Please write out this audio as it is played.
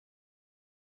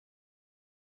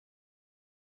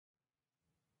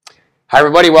Hi,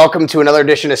 everybody. Welcome to another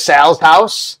edition of Sal's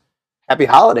House. Happy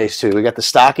holidays, too. We got the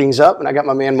stockings up, and I got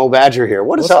my man Mo Badger here.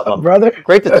 What's up, brother?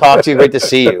 Great to talk to you. Great to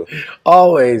see you.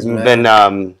 Always,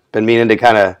 man. Been meaning to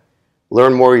kind of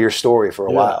learn more of your story for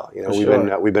a while. You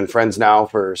know, we've been friends now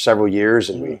for several years,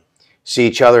 and we see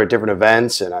each other at different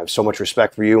events. And I have so much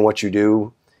respect for you and what you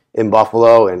do in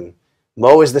Buffalo. And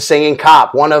Mo is the singing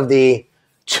cop, one of the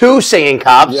two singing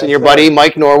cops, and your buddy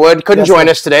Mike Norwood couldn't join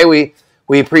us today.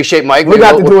 We appreciate Mike. We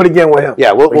got to do it again with him.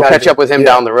 Yeah, we'll catch up with him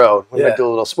down the road. We might do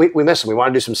a little. We miss him. We want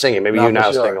to do some singing. Maybe you and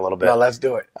I sing a little bit. No, let's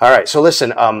do it. All right. So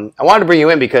listen, I wanted to bring you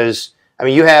in because I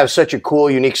mean you have such a cool,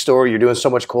 unique story. You're doing so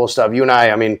much cool stuff. You and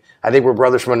I mean, I think we're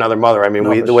brothers from another mother. I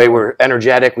mean, the way we're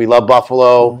energetic, we love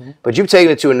Buffalo, but you've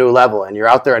taken it to a new level, and you're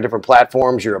out there on different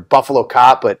platforms. You're a Buffalo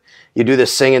cop, but you do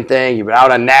this singing thing. You've been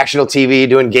out on national TV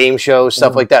doing game shows,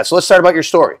 stuff like that. So let's start about your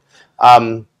story.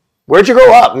 Where'd you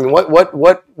grow up? I mean,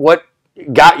 what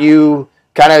got you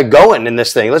kind of going in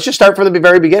this thing? Let's just start from the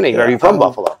very beginning. Are you from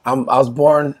Buffalo? I was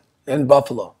born in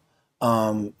Buffalo.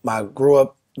 I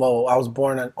was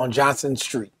born on Johnson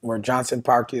Street, where Johnson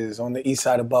Park is, on the east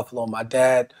side of Buffalo. My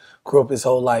dad grew up his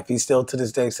whole life. He still to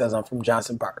this day says I'm from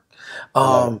Johnson Park.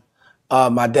 I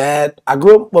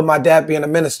grew up with my dad being a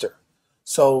minister.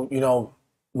 So, you know,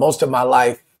 most of my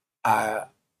life, I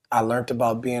learned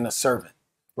about being a servant.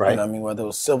 Right. You know what I mean? Whether it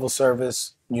was civil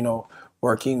service, you know,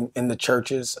 working in the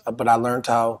churches, but I learned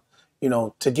how, you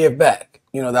know, to give back.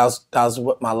 You know, that was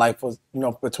what my life was, you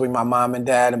know, between my mom and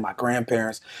dad and my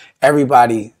grandparents.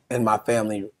 Everybody in my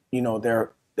family, you know,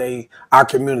 our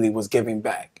community was giving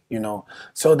back, you know.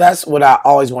 So that's what I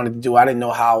always wanted to do. I didn't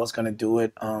know how I was going to do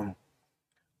it. I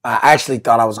actually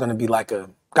thought I was going to be like a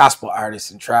gospel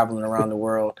artist and traveling around the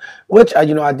world, which,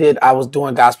 you know, I did. I was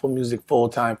doing gospel music full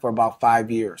time for about 5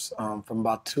 years, from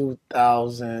about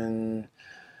 2008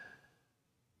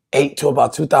 to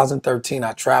about 2013.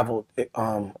 I traveled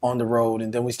on the road,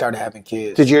 and then we started having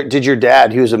kids. Did your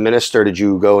dad, he was a minister, did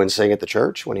you go and sing at the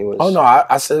church when he was? Oh no,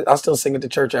 I still sing at the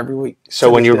church every week.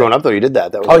 So when you were growing up though, you did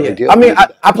that. That was a big deal. I mean,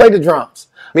 I played the drums.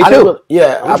 Me too.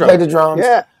 I played the drums.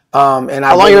 Yeah. And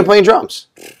how long you been playing drums?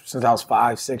 Since I was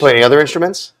 5, 6. Play any other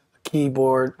instruments?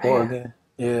 Keyboard, organ.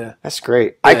 Yeah, that's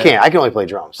great. Yeah. I can only play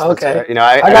drums. Okay, you know,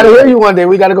 I gotta hear you one day.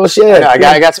 We gotta go share. I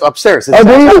got some upstairs. Oh,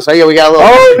 do you? So yeah, we got a little.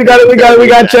 Oh, we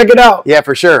gotta check it out. Yeah,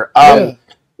 for sure.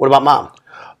 What about mom?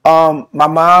 My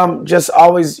mom just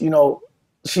always, you know,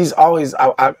 she's always,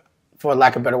 for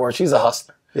lack of a better word, she's a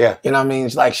hustler. Yeah, you know what I mean.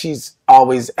 It's like she's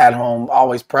always at home,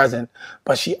 always present,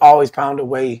 but she always found a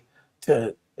way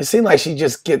to. It seemed like she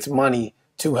just gets money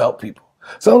to help people.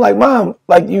 So I'm like, Mom,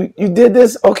 like you did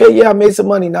this? Okay, yeah, I made some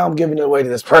money. Now I'm giving it away to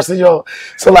this person, you know.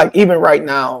 So like even right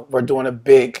now, we're doing a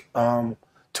big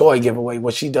toy giveaway,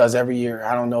 what she does every year.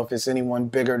 I don't know if it's anyone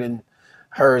bigger than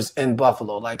hers in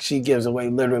Buffalo. Like she gives away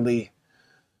literally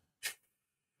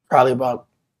probably about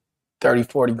 30,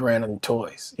 40 grand in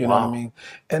toys. You know what I mean?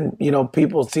 And, you know,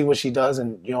 people see what she does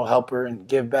and, you know, help her and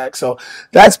give back. So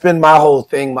that's been my whole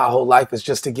thing. My whole life is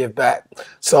just to give back.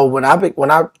 So when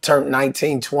I turned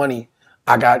 19, 20,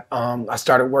 I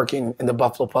started working in the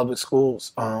Buffalo Public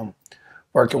Schools,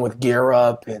 working with Gear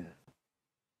Up and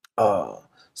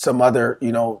some other,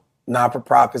 you know,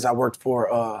 not-for-profits. I worked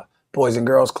for Boys and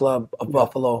Girls Club of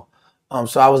Buffalo.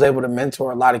 So I was able to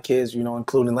mentor a lot of kids, you know,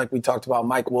 including, like we talked about,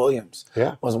 Mike Williams.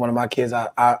 Yeah, was one of my kids.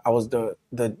 I was the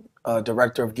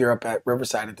director of Gear Up at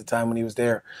Riverside at the time when he was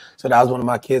there. So that was one of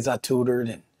my kids I tutored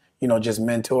and, you know, just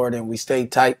mentored, and we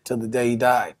stayed tight till the day he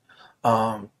died.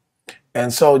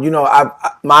 And so, you know,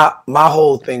 my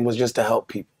whole thing was just to help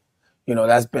people. You know,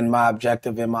 that's been my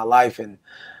objective in my life, and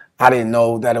I didn't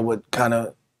know that it would kind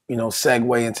of, you know,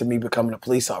 segue into me becoming a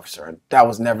police officer. That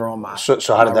was never on my. So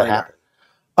how did that happen?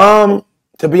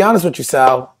 To be honest with you,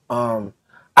 Sal, I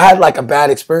had like a bad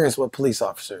experience with police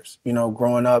officers, you know,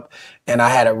 growing up. And I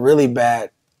had a really bad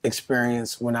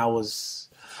experience when I was,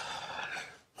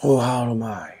 how old am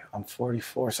I? I'm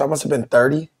 44. So I must have been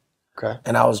 30. Okay.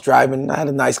 And I was driving. I had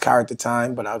a nice car at the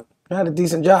time, but I had a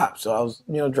decent job. So I was,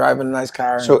 you know, driving a nice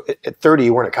car. So at 30,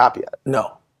 you weren't a cop yet?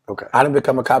 No. Okay. I didn't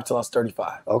become a cop till I was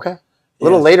 35. Okay. A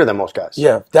little later than most guys.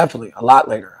 Yeah, definitely. A lot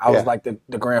later. I was like the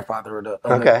grandfather of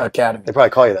the academy. They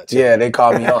probably call you that too. Yeah, they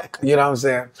call me Unc. You know what I'm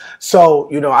saying?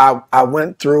 So, you know, I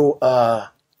went through a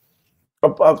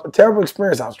terrible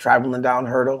experience. I was traveling down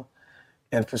Hurdle,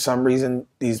 and for some reason,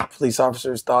 these police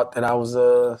officers thought that I was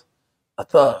a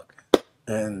thug.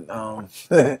 And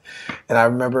and I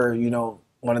remember, you know,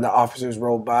 one of the officers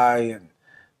rode by,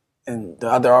 and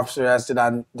the other officer asked,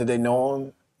 did they know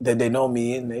him? Did they know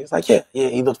me? And they was like, yeah,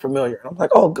 he looked familiar. And I'm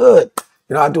like, oh, good.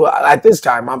 You know, at this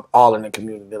time, I'm all in the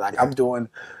community. Like, I'm doing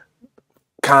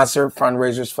concert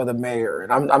fundraisers for the mayor,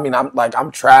 and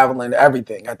I'm traveling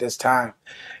everything at this time,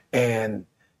 and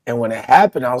when it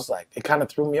happened, I was like, it kind of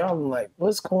threw me off. I'm like,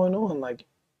 what's going on? Like,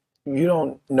 you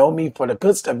don't know me for the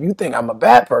good stuff. You think I'm a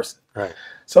bad person. Right.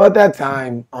 So at that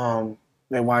time,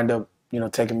 they wind up,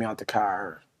 taking me out the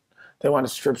car. They wound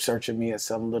up strip searching me at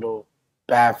some little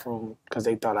bathroom because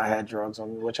they thought I had drugs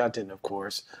on me, which I didn't, of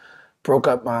course. Broke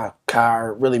up my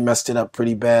car, really messed it up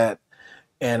pretty bad.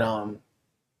 And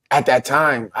at that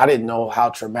time, I didn't know how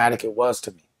traumatic it was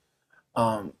to me.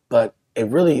 But it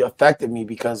really affected me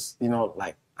because,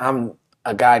 like, I'm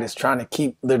a guy that's trying to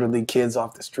keep literally kids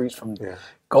off the streets from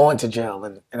going to jail.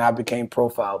 And I became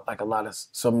profiled like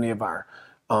so many of our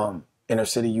inner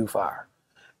city youth are.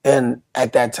 And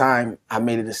at that time, I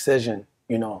made a decision,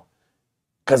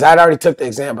 because I'd already took the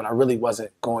exam, but I really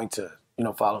wasn't going to,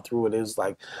 follow through with it. It was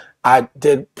like, I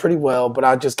did pretty well, but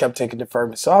I just kept taking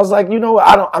deferment. So I was like,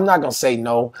 I'm not going to say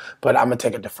no, but I'm going to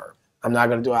take a deferment. I'm not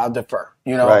going to do it. I'll defer,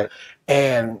 Right.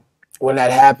 And when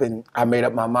that happened, I made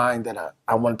up my mind that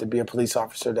I wanted to be a police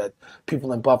officer that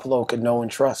people in Buffalo could know and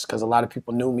trust, because a lot of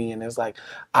people knew me. And it's like,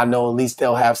 I know at least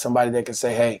they'll have somebody that can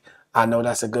say, hey, I know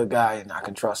that's a good guy and I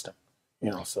can trust him,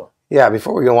 so. Yeah,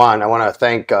 before we go on, I want to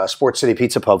thank Sports City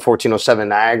Pizza Pub, 1407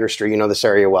 Niagara Street. You know this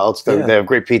area well. They have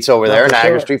great pizza over there,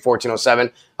 Niagara Street, 1407.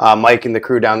 Mike and the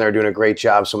crew down there are doing a great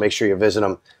job, so make sure you visit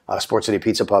them. Sports City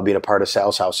Pizza Pub being a part of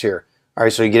Sal's House here. All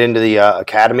right, so you get into the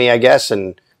academy, I guess,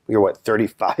 and you're,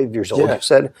 35 years old, you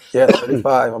said? Yeah,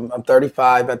 35. I'm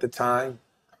 35 at the time.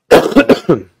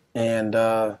 And,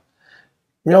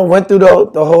 went through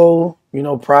the whole,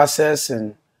 process.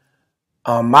 And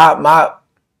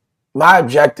my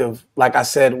objective, like I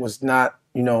said, was not,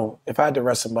 if I had to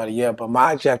arrest somebody, but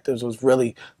my objectives was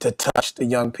really to touch the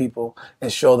young people and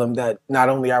show them that not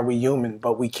only are we human,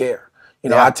 but we care.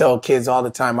 I tell kids all the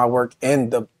time, I work in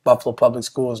the Buffalo Public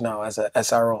Schools now as a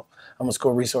SRO. I'm a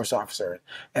school resource officer.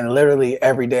 And literally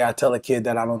every day I tell a kid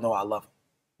that I don't know I love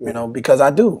them, because I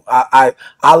do. I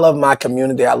love my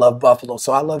community. I love Buffalo.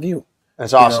 So I love you.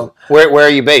 That's awesome. Where are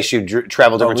you based? You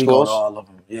travel different schools? Go to all of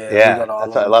them.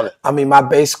 I love it. I mean, my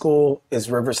base school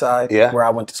is Riverside, where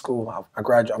I went to school. I'm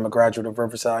a graduate of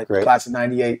Riverside, class of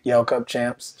 '98, Yale Cup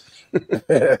champs.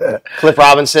 Cliff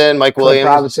Robinson, Mike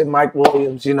Williams.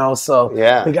 So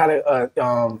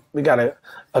we got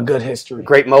a good history.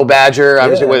 Great Mo Badger.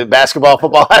 I'm with basketball,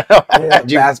 football.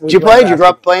 Did you play? Did you grow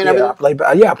up playing everything?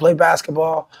 I played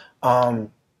basketball.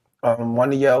 Won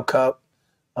the Yale Cup.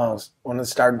 One of the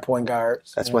starting point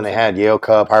guards. That's when they had Yale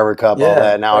Cup, Harvard Cup, all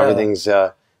that. Now everything's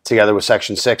together with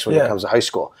Section 6 when it comes to high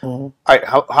school. Mm-hmm. All right,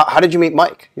 how did you meet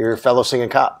Mike, your fellow singing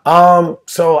cop?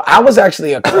 So I was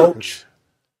actually a coach.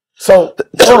 So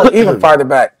even farther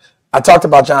back, I talked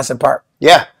about Johnson Park.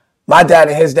 Yeah. My dad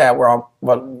and his dad were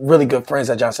really good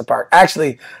friends at Johnson Park.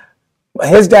 Actually,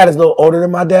 his dad is a little older than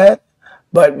my dad,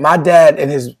 but my dad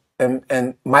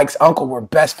and Mike's uncle were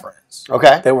best friends.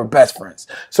 Okay. They were best friends.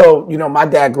 So, my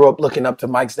dad grew up looking up to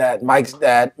Mike's dad. Mike's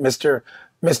dad, Mr.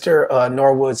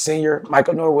 Norwood Sr.,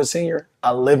 Michael Norwood Sr.,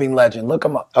 a living legend. Look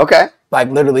him up. Okay. Like,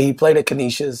 literally, he played at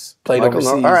Canisius, played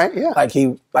overseas. All right, yeah. Like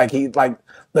he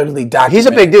literally documented. He's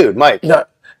a big dude, Mike. No,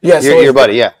 yeah, your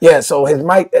buddy, yeah. Yeah, so his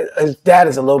dad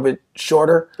is a little bit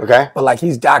shorter. Okay. But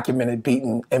he's documented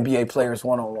beating NBA players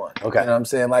one-on-one. Okay. You know what I'm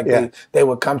saying? They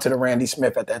would come to the Randy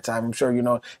Smith at that time, I'm sure you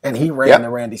know, and he ran the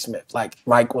Randy Smith.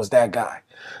 Mike was that guy.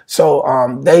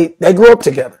 So they grew up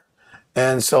together.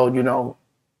 And so,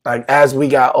 as we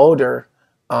got older,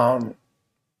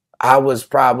 I was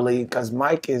probably, because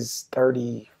Mike is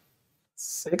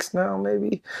 36 now,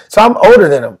 maybe. So I'm older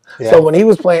than him. Yeah. So when he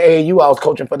was playing AAU, I was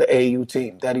coaching for the AAU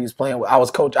team that he was playing with.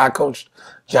 I coached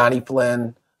Johnny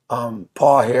Flynn,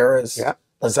 Paul Harris,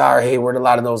 Lazar Hayward, a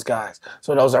lot of those guys.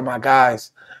 So those are my guys.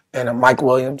 And Mike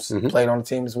Williams played on the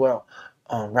team as well.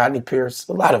 Rodney Pierce,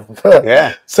 a lot of them.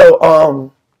 Yeah.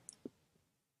 So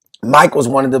Mike was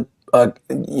one of the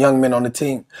young men on the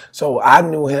team. So I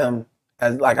knew him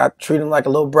as I treat him like a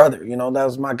little brother. That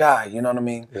was my guy. You know what I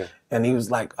mean? Yeah. And he was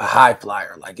like a high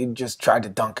flyer. He just tried to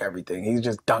dunk everything. He's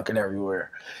just dunking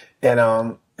everywhere.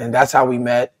 And that's how we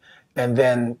met. And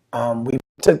then we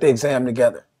took the exam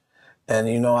together. And,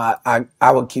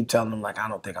 I would keep telling him, I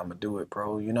don't think I'm going to do it,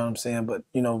 bro. You know what I'm saying? But,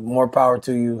 more power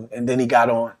to you. And then he got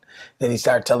on. Then he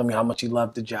started telling me how much he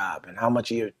loved the job and how much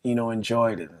he,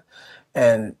 enjoyed it.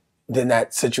 And then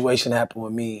that situation happened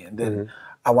with me. And then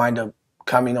I wind up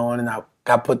coming on and I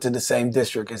got put to the same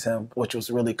district as him, which was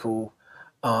really cool.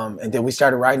 And then we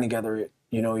started riding together,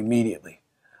 immediately.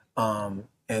 And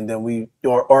then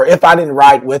or if I didn't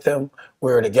ride with him,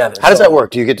 we were together. How does that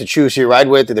work? Do you get to choose who you ride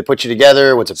with? Did they put you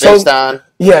together? What's it based on?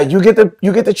 Yeah, you get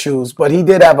to choose. But he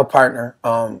did have a partner,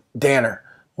 Danner,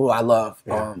 who I love.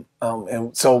 Yeah.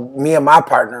 And so me and my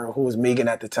partner, who was Megan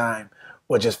at the time,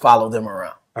 would just follow them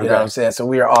around. You know what I'm saying? So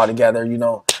we were all together,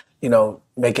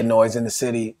 making noise in the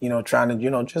city, trying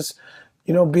to, just,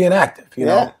 being active, you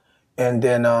know? And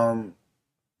then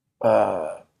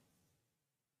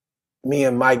me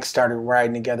and Mike started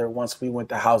riding together once we went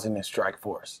to Housing and Strike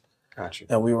Force. Gotcha.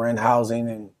 And we were in housing,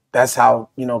 and that's how,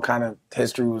 kind of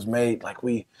history was made. Like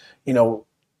we, in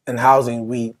housing,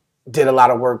 we did a lot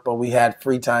of work, but we had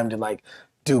free time to like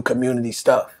do community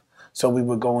stuff. So we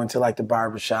would go into like the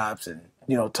barbershops and,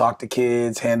 talk to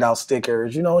kids, hand out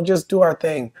stickers, and just do our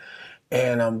thing.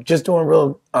 And just doing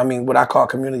what I call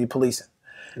community policing.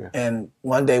 Yeah. And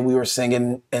one day we were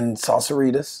singing in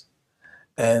Salsaritas,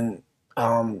 and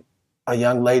a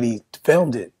young lady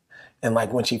filmed it. And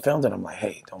like when she filmed it, I'm like,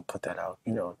 hey, don't put that out.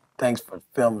 Thanks for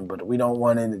filming, but we don't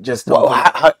want it. Just don't.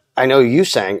 Well, I know you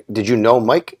sang. Did you know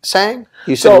Mike sang?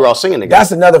 You said you were all singing together.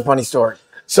 That's another funny story.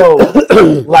 So,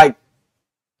 like,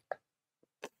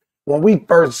 when we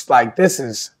first, this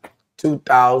is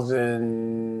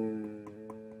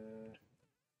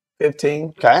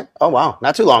 2015. Okay. Oh, wow.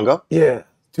 Not too long ago. Yeah.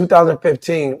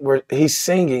 2015, where he's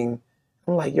singing.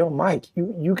 I'm like, yo, Mike,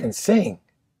 you can sing.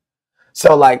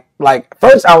 So, like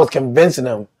first I was convincing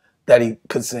him that he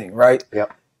could sing, right?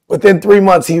 Yep. Within 3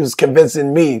 months, he was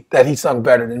convincing me that he sung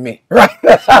better than me, right?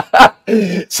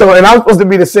 So, and I'm supposed to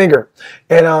be the singer.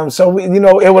 And so, it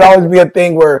would always be a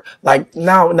thing where, like,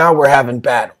 now we're having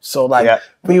battles. So, like,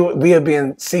 we would be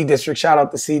in C District. Shout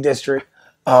out to C District.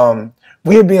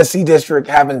 We would be in C District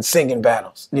having singing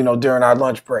battles, during our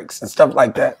lunch breaks and stuff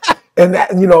like that. And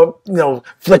that,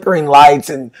 flickering lights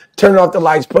and turning off the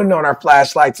lights, putting on our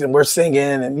flashlights, and we're singing,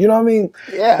 and you know what I mean?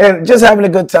 Yeah. And just having a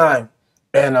good time.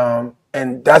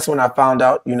 And that's when I found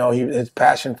out, his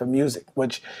passion for music,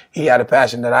 which he had a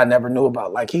passion that I never knew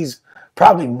about. Like, he's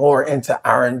probably more into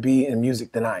R&B and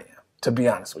music than I am, to be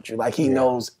honest with you. Like, he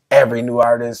knows every new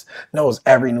artist, knows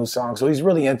every new song. So he's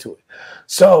really into it.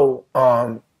 So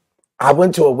I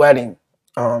went to a wedding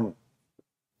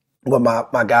with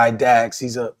my guy, Dax.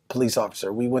 He's a police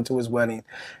officer. We went to his wedding.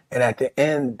 And at the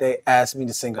end, they asked me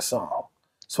to sing a song.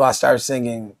 So I started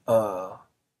singing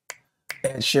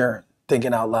Ed Sheeran.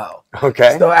 Thinking out loud.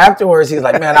 Okay. So afterwards, he's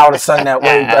like, man, I would have sung that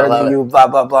way better than you, blah,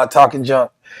 blah, blah, talking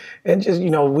junk. And just,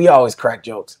 we always crack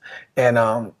jokes.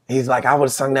 And he's like, I would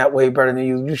have sung that way better than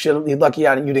you. You should be lucky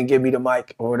out and you didn't give me the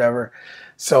mic or whatever.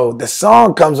 So the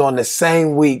song comes on the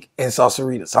same week in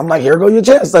Salsaritas. I'm like, here go your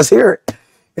chance. Let's hear it.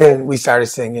 And we started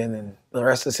singing, and the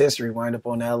rest is history. Wind up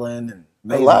on Ellen and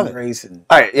Amazing Grace. And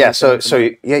all right, yeah. So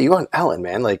you on Ellen,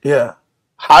 man. Like, yeah.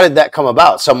 How did that come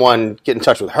about? Someone get in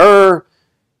touch with her?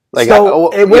 Like,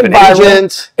 so it went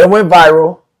viral. It went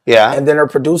viral. Yeah. And then her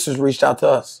producers reached out to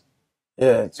us.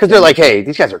 Yeah. Because they're like, hey,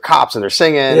 these guys are cops and they're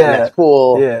singing. Yeah. And that's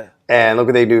cool. Yeah. And look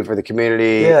what they do for the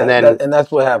community. Yeah. And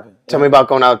that's what happened. Tell me about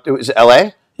going out. It was LA?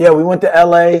 Yeah, we went to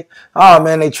LA. Oh,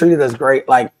 man, they treated us great.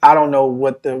 Like, I don't know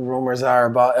what the rumors are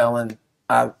about Ellen.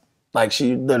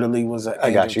 She literally was an angel.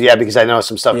 I got you. Yeah, because I know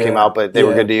some stuff came out, but they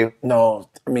were good to you? No,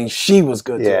 I mean, she was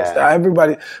good to us.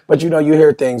 Everybody, but you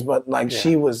hear things, but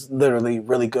she was literally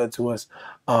really good to us.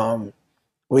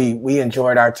 We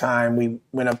enjoyed our time. We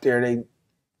went up there. They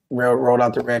rolled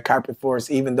out the red carpet for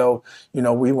us, even though,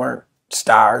 we weren't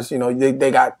stars.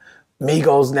 They got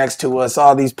Migos next to us,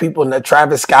 all these people, and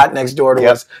Travis Scott next door to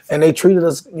us, and they treated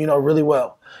us, really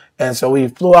well. And so we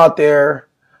flew out there,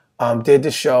 did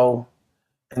the show.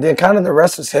 And then kind of the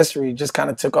rest was history. Just kind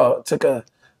of took a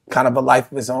kind of a life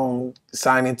of his own,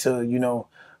 signing to,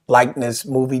 likeness,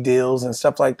 movie deals and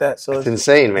stuff like that. So it's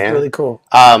insane, man. It's really cool.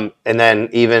 And then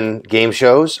even game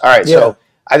shows. All right. Yeah. So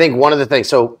I think one of the things,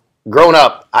 so growing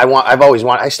up, I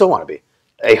still want to be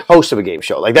a host of a game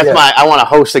show. Like that's I want to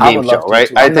host a game show,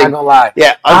 right? I'm not gonna lie.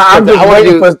 Yeah. I'm just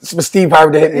waiting for Steve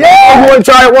Harvey to hit me. Yeah. You want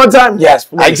to try it one time? Yes.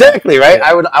 Please. Exactly, right?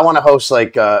 Yeah. I want to host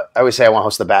I always say I want to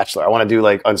host The Bachelor. I want to do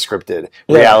unscripted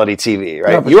reality TV,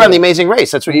 right? You were on The Amazing Race.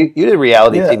 That's what you did,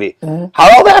 reality TV. Mm-hmm.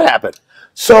 How'd all that happen?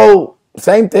 So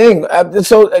same thing.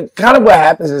 So kind of what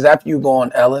happens is after you go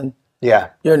on Ellen,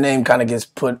 your name kind of gets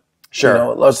put.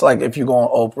 Sure. It's like if you go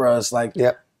on Oprah, it's like,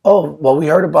 oh, well, we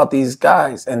heard about these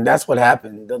guys, and that's what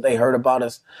happened. They heard about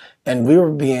us, and we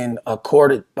were being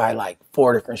courted by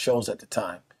 4 different shows at the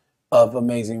time of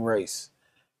Amazing Race.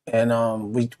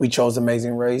 And we chose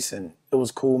Amazing Race, and it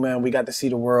was cool, man. We got to see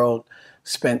the world,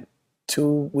 spent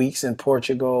 2 weeks in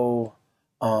Portugal.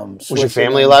 Was your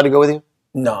family allowed to go with you?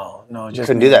 No, just you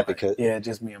couldn't do that because... Yeah,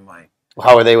 just me and Mike.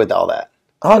 How were they with all that?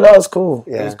 Oh, no, it's cool.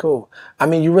 Yeah. It's cool. I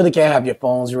mean, you really can't have your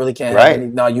phones. You really can't have any...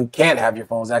 No, you can't have your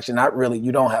phones. Actually, not really.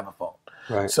 You don't have a phone.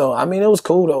 Right. So, I mean, it was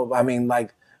cool, though. I mean,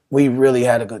 we really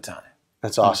had a good time.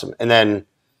 That's awesome. And then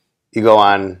You go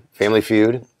on Family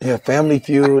Feud. Yeah, Family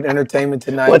Feud, Entertainment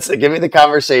Tonight. Give me the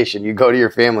conversation. You go to your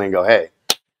family and go, hey,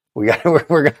 we're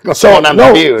gonna go on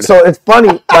the Feud. So it's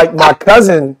funny. Like my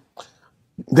cousin,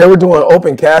 they were doing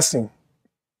open casting,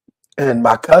 and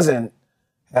my cousin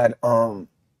had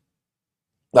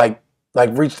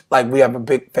reached, like, we have a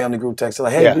big family group text,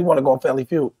 like, hey, we want to go on Family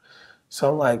Feud. So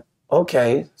I'm like,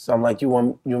 okay. So I'm like,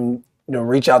 you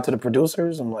reach out to the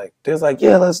producers? I'm like, there's like,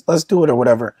 yeah, let's do it or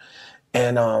whatever.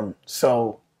 And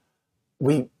so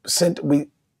we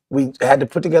had to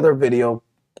put together a video,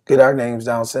 get our names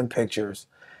down, send pictures,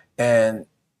 and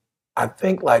I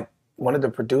think like one of the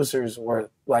producers were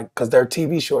like, because their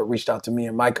TV show reached out to me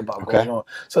and Mike about going on,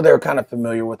 so they were kind of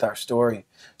familiar with our story.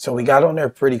 So we got on there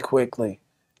pretty quickly.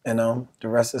 And the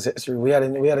rest is history. We had a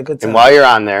good time. And while you're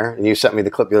on there, and you sent me the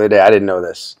clip the other day, I didn't know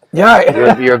this.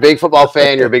 Yeah. You're a big football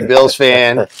fan. You're a big Bills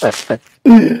fan.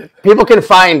 People can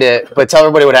find it, but tell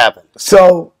everybody what happened.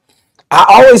 So I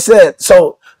always said,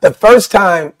 so the first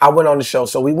time I went on the show,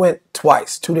 so we went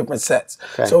twice, 2 different sets.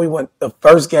 Okay. So we went, the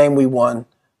first game we won,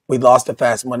 we lost to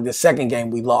Fast Money. The second game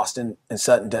we lost in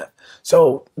sudden death.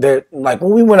 So there, like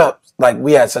when we went up, like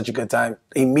we had such a good time.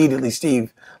 Immediately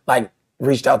Steve like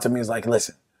reached out to me and was like,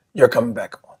 listen, you're coming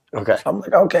back on. Okay. I'm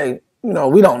like, okay,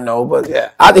 we don't know, but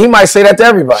he might say that to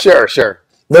everybody. Sure.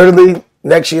 Literally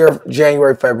next year,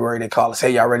 January, February, they call us,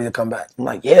 hey, y'all ready to come back? I'm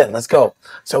like, yeah, let's go.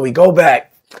 So we go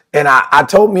back, and I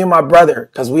told me and my brother,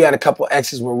 because we had a couple of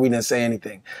X's where we didn't say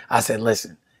anything. I said,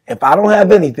 listen, if I don't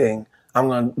have anything, I'm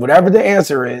going to, whatever the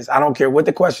answer is, I don't care what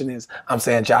the question is, I'm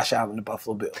saying Josh Allen, the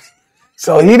Buffalo Bills.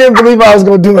 So he didn't believe I was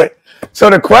going to do it. So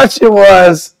the question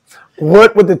was,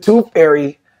 what would the Tooth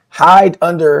Fairy hide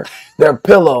under their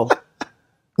pillow?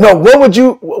 No, what would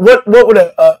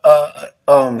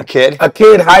a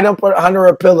kid hide up under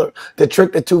a pillow to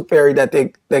trick the Tooth Fairy that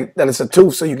it's a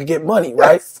tooth so you could get money,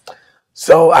 right? Yes.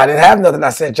 So I didn't have nothing. I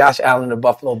said Josh Allen, the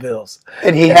Buffalo Bills.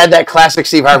 And he had that classic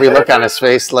Steve Harvey look on his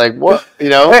face, like, what?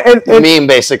 Meme,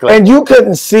 basically. And you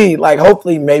couldn't see, like,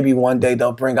 hopefully maybe one day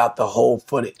they'll bring out the whole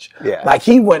footage. Yeah. Like,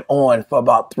 he went on for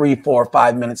about 3, 4,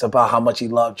 5 minutes about how much he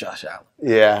loved Josh Allen.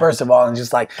 Yeah. First of all, and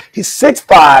just like, he's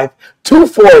 6'5",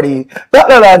 240,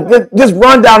 just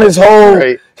run down his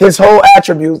whole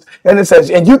attributes. And it says,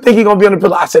 and you think he's going to be on the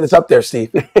pillow? I said, it's up there, Steve.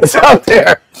 It's up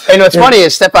there. And what's funny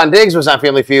is Stephon Diggs was on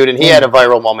Family Feud, and he had a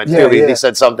viral moment, too. He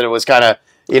said something that was kind of,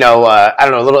 I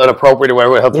don't know, a little inappropriate or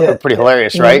whatever. Pretty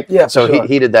hilarious, right? Yeah, so sure.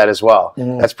 he did that as well.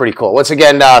 That's pretty cool. Once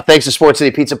again, thanks to Sports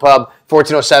City Pizza Pub,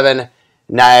 1407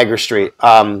 Niagara Street.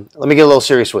 Let me get a little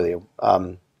serious with you.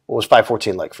 What was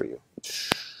 514 like for you?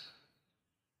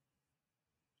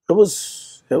 It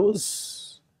was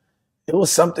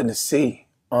something to see.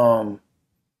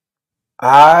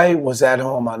 I was at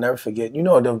home. I'll never forget.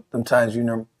 Them times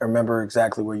you remember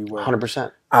exactly where you were.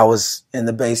 100%. I was in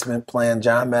the basement playing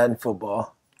John Madden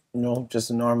football. Just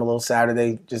a normal little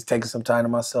Saturday, just taking some time to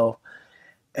myself.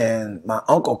 And my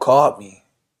uncle called me.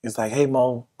 He's like, "Hey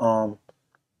Mo,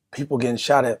 people getting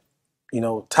shot at,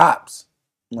 Tops."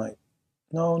 I'm like,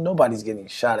 "No, nobody's getting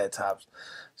shot at Tops.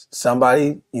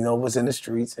 Somebody, was in the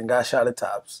streets and got shot at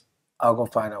Tops. I'll go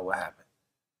find out what happened."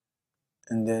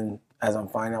 And then as I'm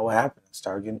finding out what happened, I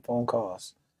started getting phone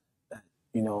calls that,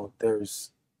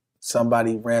 there's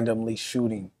somebody randomly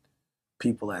shooting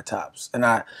people at Tops. And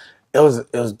it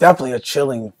was definitely a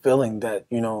chilling feeling that,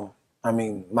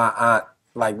 my aunt,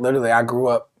 like literally I grew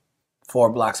up 4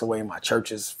 blocks away. My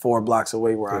church is 4 blocks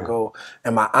away where I go.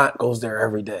 And my aunt goes there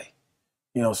every day.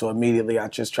 So immediately I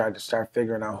just tried to start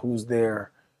figuring out who's there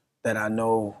that I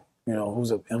know,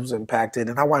 who's impacted.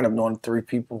 And I wind up knowing 3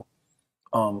 people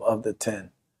of the 10.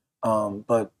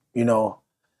 But,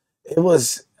 it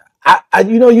was,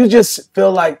 you just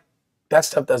feel like that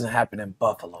stuff doesn't happen in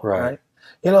Buffalo, right?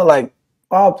 Like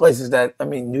all places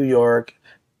New York,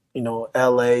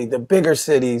 LA, the bigger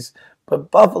cities, but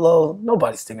Buffalo,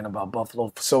 nobody's thinking about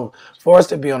Buffalo. So for us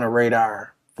to be on the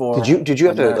radar for. Did you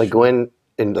have to go in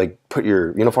and put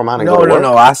your uniform on and go to work?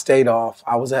 No, I stayed off.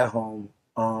 I was at home.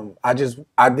 I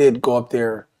did go up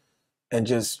there and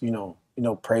just,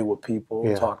 pray with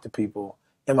people, talk to people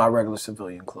in my regular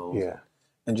civilian clothes. Yeah.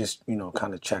 And just,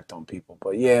 kind of checked on people.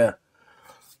 But yeah,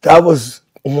 that was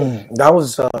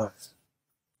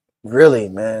really,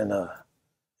 man,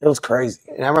 it was crazy.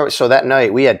 And I remember, so that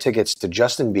night we had tickets to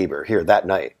Justin Bieber here that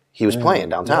night. He was playing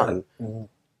downtown. And,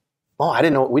 we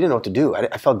didn't know what to do.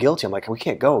 I felt guilty. I'm like, we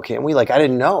can't go, can't we? I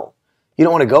didn't know. You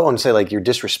don't want to go and say you're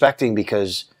disrespecting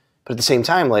but at the same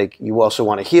time, you also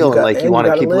want to heal and you want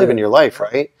to keep living your life,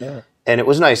 right? Yeah. And it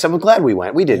was nice. I'm glad we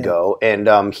went. We did go. And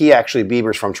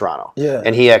Bieber's from Toronto. Yeah.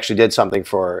 And he actually did something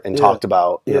talked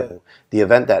about the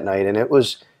event that night. And it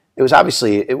was it was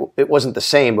obviously, it wasn't the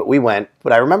same, but we went.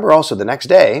 But I remember also the next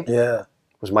day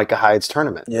was Micah Hyde's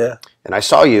tournament. Yeah. And I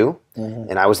saw you,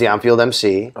 and I was the on-field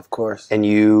MC. Of course. And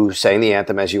you sang the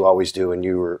anthem as you always do, and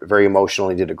you were very emotional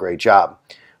and you did a great job.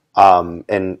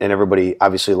 And everybody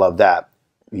obviously loved that.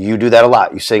 You do that a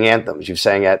lot. You sing anthems. You've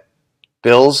sang at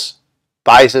Bills,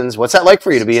 Bisons. What's that like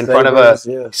for you to be in front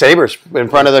of Sabres, in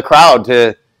front of the crowd,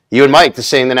 to you and Mike to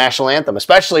sing the national anthem,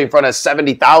 especially in front of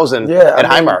 70,000 at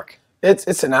Highmark?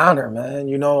 It's an honor, man.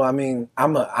 You know, I mean,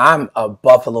 I'm a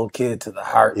Buffalo kid to the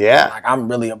heart. Yeah. Like, I'm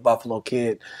really a Buffalo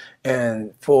kid.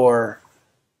 And to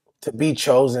be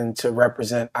chosen to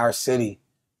represent our city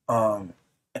in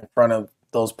front of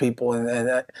those people,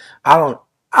 and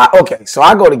okay, so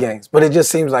I go to games, but it just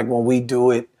seems like when we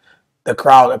do it, the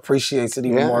crowd appreciates it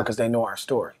even more because they know our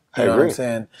story. You know what I'm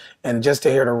saying? And just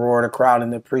to hear the roar of the crowd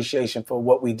and the appreciation for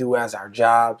what we do as our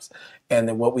jobs and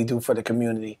then what we do for the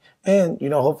community. And, you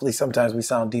know, hopefully sometimes we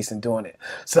sound decent doing it.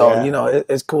 So, you know,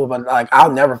 it's cool. But, like,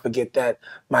 I'll never forget that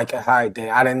Micah Hyde day.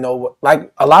 I didn't know,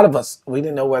 like a lot of us, we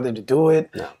didn't know whether to do it.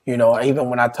 No. You know, even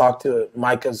when I talked to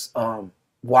Micah's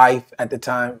wife at the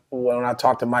time, when I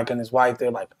talked to Micah and his wife, they're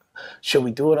like, should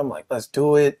we do it? I'm like, let's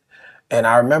do it. And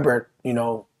I remember, you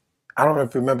know, I don't know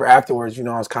if you remember afterwards, you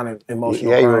know, I was kind of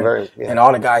emotional. Yeah, you were very, and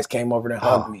all the guys came over and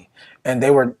hugged me.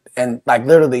 And like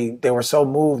literally they were so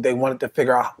moved, they wanted to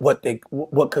figure out what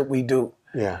could we do.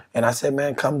 Yeah. And I said,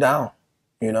 man, come down,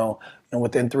 you know. And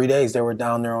within 3 days they were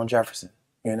down there on Jefferson,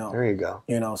 you know. There you go.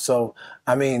 You know, so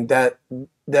I mean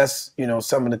that's, you know,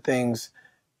 some of the things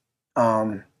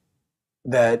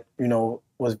that, you know,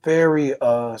 was very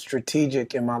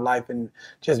strategic in my life and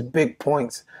just big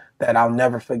points that I'll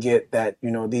never forget. That,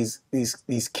 you know, these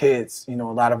kids, you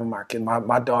know, a lot of them are kids.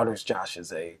 My daughter's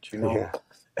Josh's age, you know,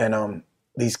 and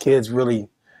these kids really,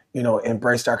 you know,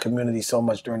 embraced our community so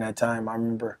much during that time. I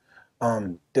remember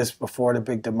this before the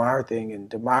big DeMar thing, and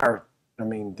DeMar, I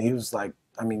mean, he was like,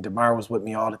 I mean, DeMar was with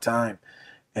me all the time,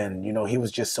 and, you know, he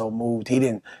was just so moved.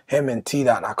 Him and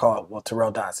T-Dot, I call it, well,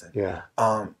 Terrell Dotson.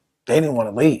 Yeah. They didn't want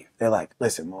to leave. They're like,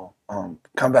 listen, Mo,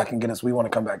 come back and get us. We want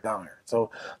to come back down here. So,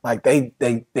 like,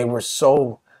 they were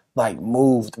so, like,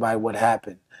 moved by what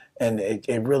happened. And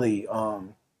it really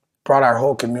brought our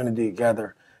whole community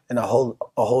together in a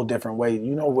whole different way.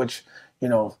 You know, which, you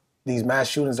know, these mass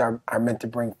shootings are meant to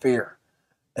bring fear.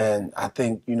 And I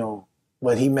think, you know,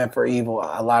 what he meant for evil,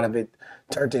 a lot of it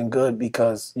turned in good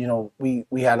because, you know, we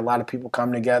had a lot of people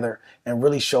come together and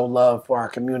really show love for our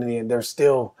community. And there's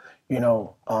still, you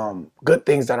know, good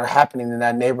things that are happening in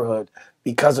that neighborhood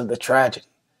because of the tragedy,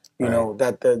 you know,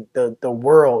 that the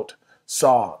world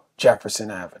saw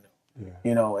Jefferson Avenue,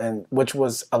 you know, and which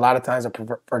was a lot of times a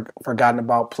forgotten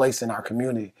about place in our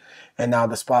community. And now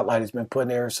the spotlight has been put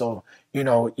there. So, you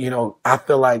know, I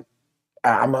feel like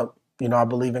I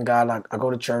believe in God. Like, I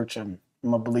go to church, I'm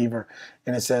a believer,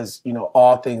 and it says, you know,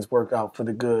 all things work out for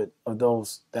the good of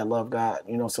those that love God,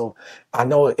 you know. So I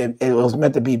know it was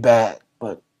meant to be bad,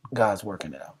 but God's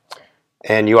working it out.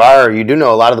 And you do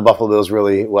know a lot of the Buffalo Bills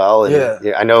really well.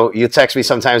 And I know you text me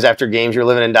sometimes after games. You're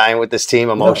living and dying with this team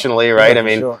emotionally, right? I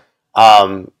mean, sure.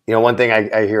 You know, one thing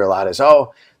I hear a lot is,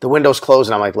 oh, the window's closed.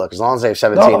 And I'm like, look, as long as they have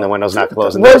 17, the window's not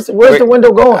closing. Where's the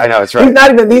window going? I know, it's right.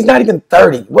 He's not even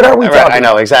 30. What are we talking about? I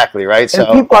know, exactly, right? And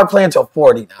so people are playing till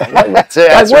 40 now. Like,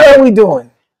 that's what are we doing?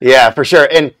 Yeah, for sure.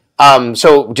 And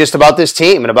so just about this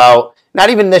team and about not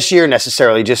even this year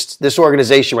necessarily, just this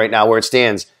organization right now where it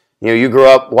stands. You know, you grew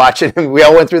up watching, we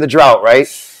all went through the drought, right?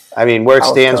 I mean, where it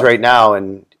stands right now,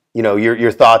 and, you know,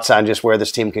 your thoughts on just where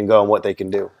this team can go and what they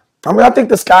can do. I mean, I think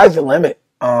the sky's the limit.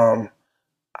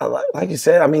 Like you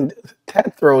said, I mean,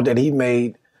 that throw that he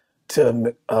made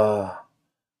to the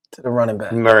running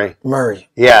back. Murray.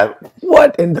 Yeah.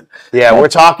 What in the... Yeah, we're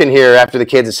talking here after the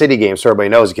Kansas City game, so everybody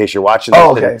knows in case you're watching this.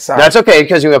 Oh, okay, sorry. That's okay,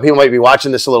 because, you know, people might be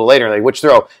watching this a little later, like, which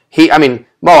throw? Mo,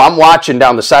 I'm watching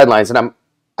down the sidelines, and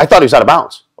I thought he was out of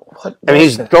bounds.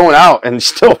 He's going out, and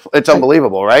still, it's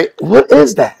unbelievable, right? What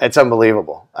is that? It's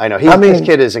unbelievable. I know. This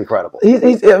kid is incredible.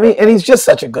 He's just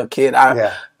such a good kid.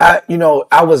 I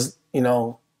was, you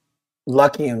know,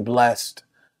 lucky and blessed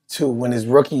to, when his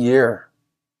rookie year,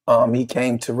 he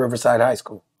came to Riverside High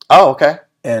School. Oh, okay.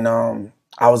 And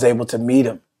I was able to meet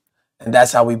him, and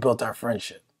that's how we built our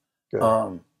friendship.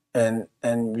 Good. And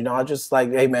you know, I just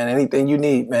like, hey man, anything you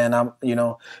need, man.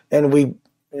 And we,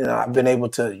 you know, I've been able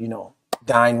to, you know,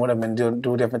 dine with him and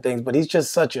do different things, but he's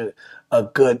just such a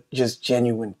good, just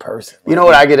genuine person. You know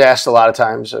what I get asked a lot of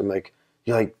times? I'm like,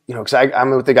 you're like, you know, because I'm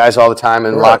with the guys all the time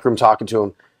in the locker room talking to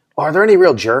them. Oh, are there any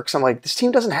real jerks? I'm like, this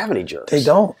team doesn't have any jerks. They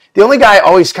don't. The only guy I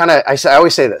always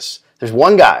say this. There's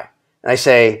one guy, and I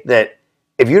say that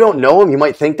if you don't know him, you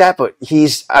might think that, but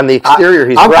he's on the exterior.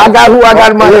 He's gruff. I got who I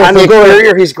got in my head. On the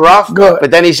exterior, he's gruff, Good.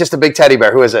 but then he's just a big teddy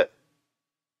bear. Who is it?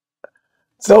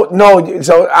 So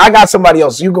I got somebody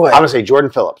else. You go ahead. I'm gonna say Jordan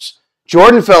Phillips.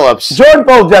 Jordan Phillips,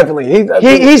 definitely. He's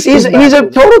a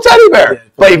total teddy bear. Yeah,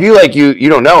 but if you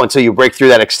don't know until you break through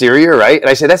that exterior, right? And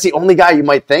I say that's the only guy you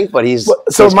might think, but he's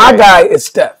my guy is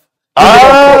Steph.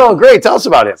 Oh, great! Tell us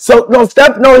about him. So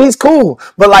Steph, he's cool,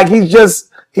 but like he's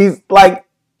different.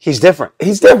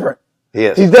 He's different. He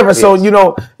is. He's different. So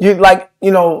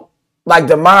like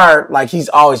DeMar, like he's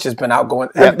always just been outgoing.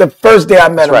 Yeah. The first day I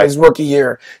met him, his rookie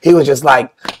year, he was just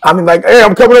like, hey, I'm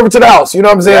coming over to the house. You know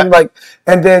what I'm saying? Yeah. Like,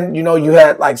 and then you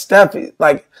had like Steph,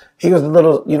 like he was a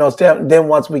little, Steph. Then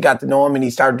once we got to know him and he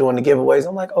started doing the giveaways,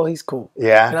 I'm like, oh, he's cool.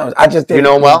 Yeah. I just didn't. You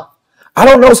know him well? I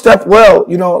don't know Steph well.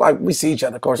 Like we see each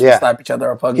other, of course. We slap each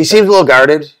other up. He seems a little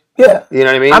guarded. Yeah. You know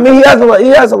what I mean? I mean, he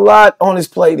has a lot on his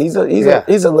plate. He's a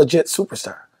legit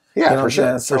superstar. Yeah, for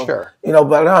sure.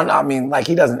 But I mean, like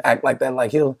he doesn't act like that.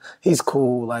 Like he's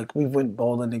cool. Like we went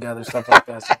bowling together, stuff like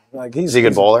that. So, like is he a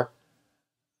good bowler?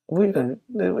 It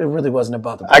really wasn't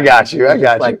about the. I got you.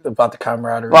 Like about the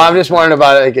camaraderie. Well, I'm just wondering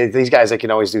about it. Like, these guys that can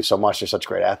always do so much. They're such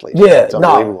great athletes. Yeah, it's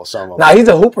unbelievable. Some of them. Nah, he's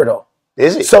a hooper though.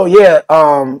 Is he? So yeah.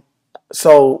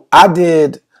 So I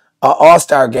did an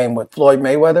All-Star game with Floyd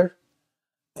Mayweather,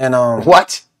 and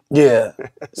what? Yeah. Nice.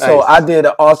 So I did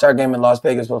an All-Star game in Las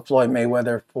Vegas with Floyd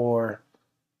Mayweather for,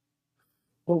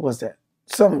 what was that?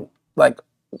 I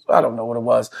don't know what it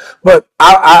was. But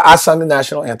I sung the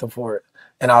national anthem for it.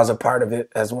 And I was a part of it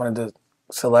as one of the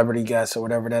celebrity guests or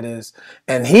whatever that is.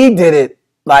 And he did it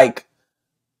like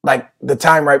the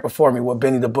time right before me with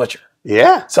Benny the Butcher.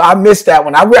 Yeah. So I missed that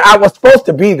one. I was supposed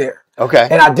to be there. Okay.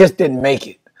 And I just didn't make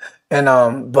it.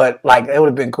 And but like it would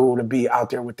have been cool to be out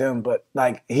there with them, but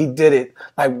like he did it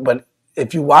but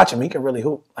if you watch him, he can really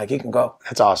hoop. Like he can go.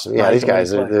 That's awesome. Yeah, these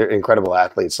guys they're incredible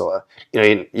athletes. So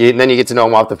then you get to know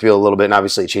them off the field a little bit, and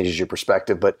obviously it changes your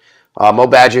perspective. But Mo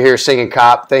Badger here, singing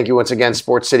 "Cop." Thank you once again,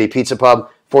 Sports City Pizza Pub,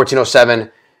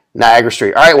 1407 Niagara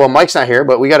Street. All right, well Mike's not here,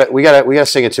 but we gotta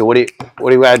sing it too. What do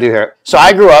you gotta do here? So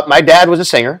I grew up. My dad was a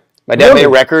singer. My dad made a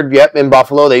record, in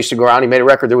Buffalo. They used to go around. He made a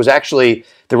record. There was actually,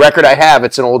 the record I have,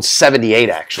 it's an old 78,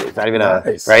 actually. It's not even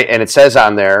right? And it says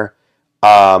on there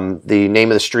the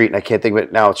name of the street, and I can't think of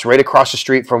it now. It's right across the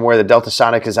street from where the Delta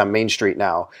Sonic is on Main Street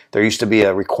now. There used to be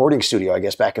a recording studio, I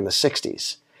guess, back in the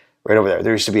 60s. Right over there.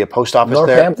 There used to be a post office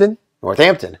Northampton?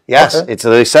 Northampton, yes. Okay.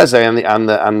 It says there on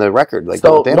the record. Like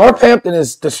so Northampton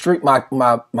is the street my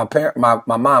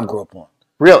mom grew up on.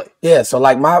 Really? Yeah, so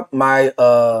like my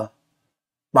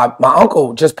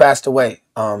uncle just passed away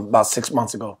about 6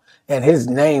 months ago, and his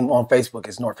name on Facebook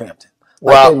is Northampton.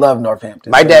 They love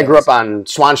Northampton. My dad grew up on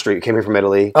Swan Street. He came here from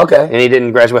Italy. Okay. And he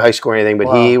didn't graduate high school or anything,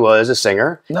 but he was a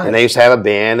singer. Nice. And they used to have a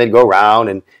band. They'd go around,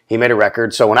 and he made a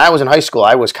record. So when I was in high school,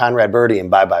 I was Conrad Birdie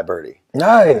and Bye Bye Birdie.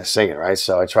 Nice. Singing, right?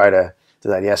 So I try to do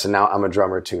that. Yes, and now I'm a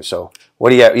drummer too. So what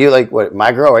do you have? You like what?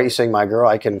 My Girl, right? You sing My Girl.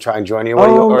 I can try and join you. What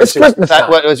do you? It's Christmas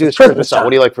time. It's Christmas time.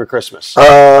 What do you like for Christmas?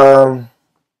 What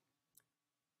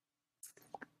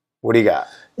do you got?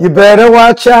 You better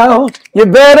watch out. You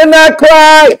better not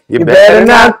cry. You better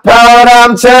not pout.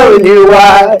 I'm telling you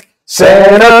why.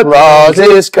 Santa Claus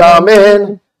is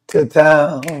coming to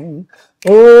town.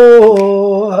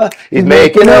 Oh, he's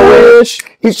making a wish.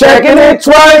 He's checking it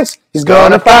twice. He's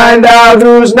gonna find out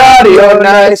who's naughty or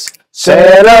nice.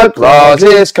 Santa Claus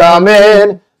is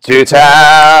coming to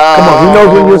town. Come on, he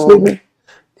knows when you're sleeping.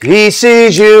 He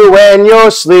sees you when you're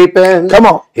sleeping. Come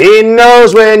on. He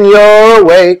knows when you're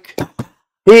awake.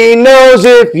 He knows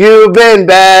if you've been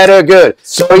bad or good.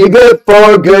 So you're good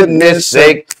for goodness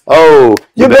sake. Oh,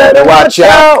 you better watch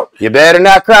out. You better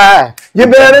not cry. You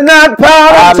better not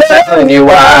pout. I'm telling you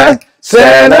why.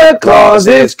 Santa Claus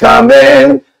is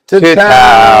coming to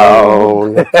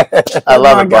town. I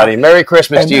love it, buddy. Merry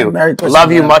Christmas to you. Merry Christmas,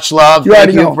 love you. Much love.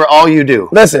 Thank you for all you do.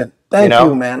 Listen, thank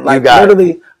you, man. Like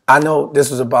literally, I know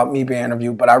this was about me being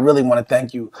interviewed, but I really want to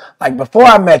thank you. Like before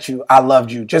I met you, I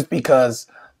loved you just because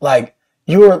like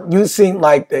you seemed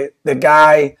like the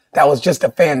guy that was just a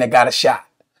fan that got a shot.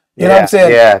 You know what I'm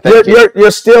saying? Yeah.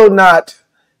 You're still not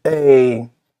a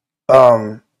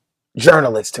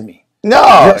journalist to me. No,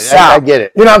 I get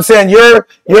it. You know what I'm saying? You're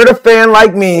the fan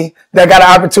like me that got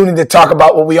an opportunity to talk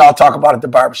about what we all talk about at the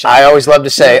barbershop. I always love to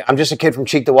say, I'm just a kid from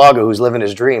Cheektowaga who's living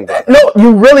his dream. Brother. No,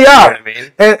 you really are. You know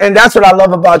what I mean? And that's what I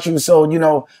love about you. So,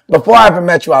 before I ever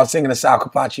met you, I was singing a Sal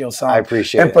Capaccio song. I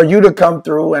appreciate it. And for you to come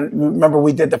through, and remember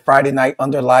we did the Friday night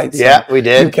under lights. Yeah, we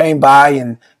did. You came by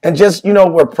and just,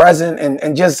 were present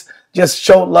and just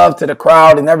showed love to the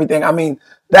crowd and everything. I mean,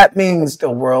 that means the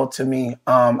world to me.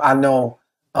 I know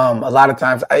A lot of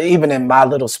times, even in my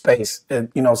little space,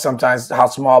 you know, sometimes how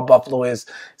small Buffalo is,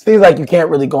 it seems like you can't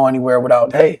really go anywhere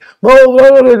without, hey, go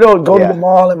to the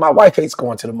mall. And my wife hates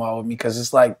going to the mall with me because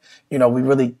it's like, you know, we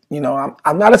really, you know,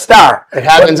 I'm not a star. It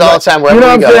happens all the time wherever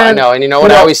we go. I know. And you know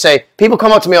what I always say? People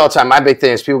come up to me all the time. My big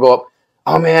thing is people go up,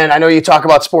 oh man, I know you talk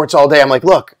about sports all day. I'm like,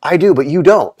 look, I do, but you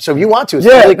don't. So if you want to, it's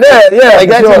totally cool.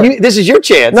 Like this is your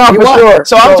chance. No, for sure.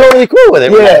 So I'm totally cool with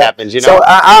it when that happens. You know. So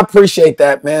I appreciate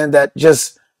that, man. That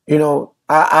just, you know,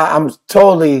 I'm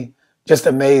totally just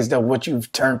amazed at what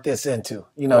you've turned this into.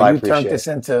 You know, you've turned this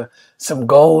into some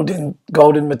golden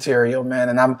material, man.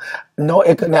 And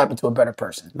it couldn't happen to a better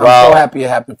person. I'm so happy it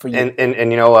happened for you.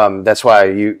 And you know, that's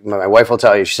why my wife will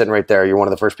tell you, she's sitting right there. You're one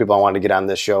of the first people I wanted to get on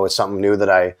this show. It's something new that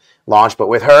I launched, but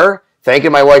with her. Thank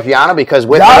you, my wife Yana, because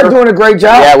with y'all her, are doing a great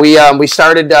job. Yeah, we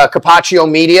started Capaccio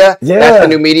Media. Yeah. That's the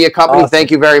new media company. Awesome.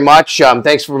 Thank you very much.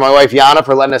 Thanks for my wife Yana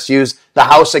for letting us use the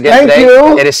house again today.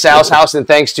 You. It is Sal's house, and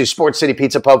thanks to Sports City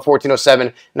Pizza Pub,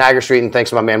 1407 Niagara Street, and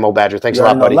thanks to my man Mo Badger. Thanks a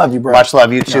lot, buddy. Love you, bro. Much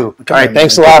love, you too. All right,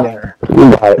 thanks a lot.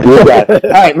 You got it. All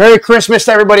right, Merry Christmas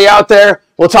to everybody out there.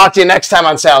 We'll talk to you next time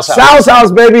on Sal's house. Sal's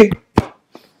house, baby.